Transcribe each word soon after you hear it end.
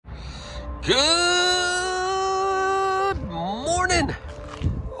Good morning.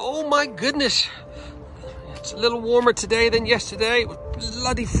 Oh my goodness. It's a little warmer today than yesterday. It was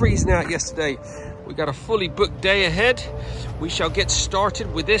bloody freezing out yesterday. We got a fully booked day ahead. We shall get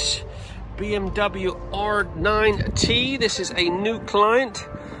started with this Bmw R9T. This is a new client.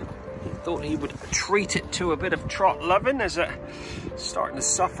 He thought he would treat it to a bit of trot loving as starting to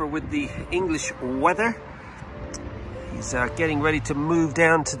suffer with the English weather. He's getting ready to move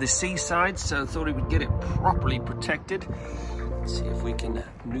down to the seaside, so thought he would get it properly protected. See if we can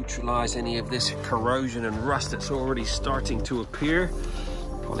neutralize any of this corrosion and rust that's already starting to appear.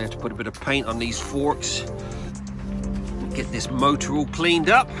 Probably have to put a bit of paint on these forks. Get this motor all cleaned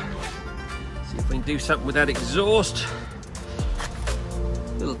up. See if we can do something with that exhaust.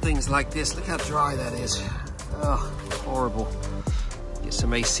 Little things like this, look how dry that is. Oh, horrible. Get some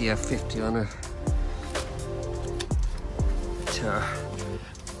ACF 50 on her.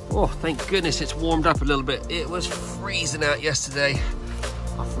 Oh, thank goodness it's warmed up a little bit. It was freezing out yesterday.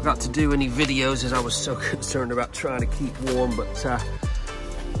 I forgot to do any videos as I was so concerned about trying to keep warm, but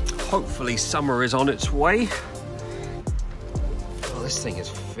hopefully summer is on its way. Oh, this thing is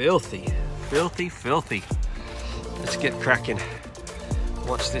filthy, filthy, filthy. Let's get cracking.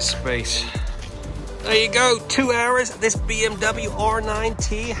 Watch this space. There you go, 2 hours. This BMW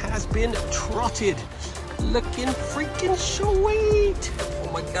R9T has been trotted. Looking freaking sweet.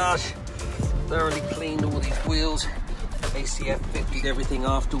 Oh my gosh. Thoroughly cleaned all these wheels. ACF 50'd everything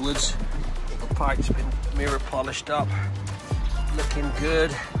afterwards. The pipe's been mirror polished up. Looking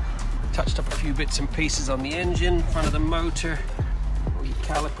good. Touched up a few bits and pieces on the engine, front of the motor. All your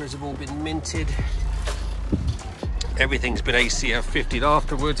calipers have all been minted. Everything's been ACF 50'd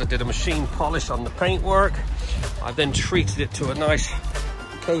afterwards. I did a machine polish on the paintwork. I then treated it to a nice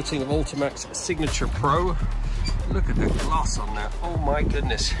coating of Ultimax Signature Pro. Look at the gloss on that. Oh my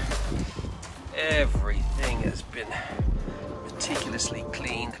goodness. Everything has been meticulously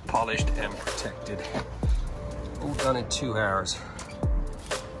cleaned, polished and protected. All done in 2 hours.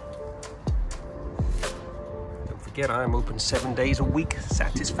 Don't forget, I am open 7 days a week.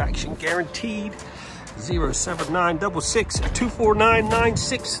 Satisfaction guaranteed. 07966 249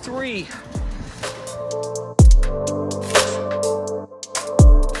 963.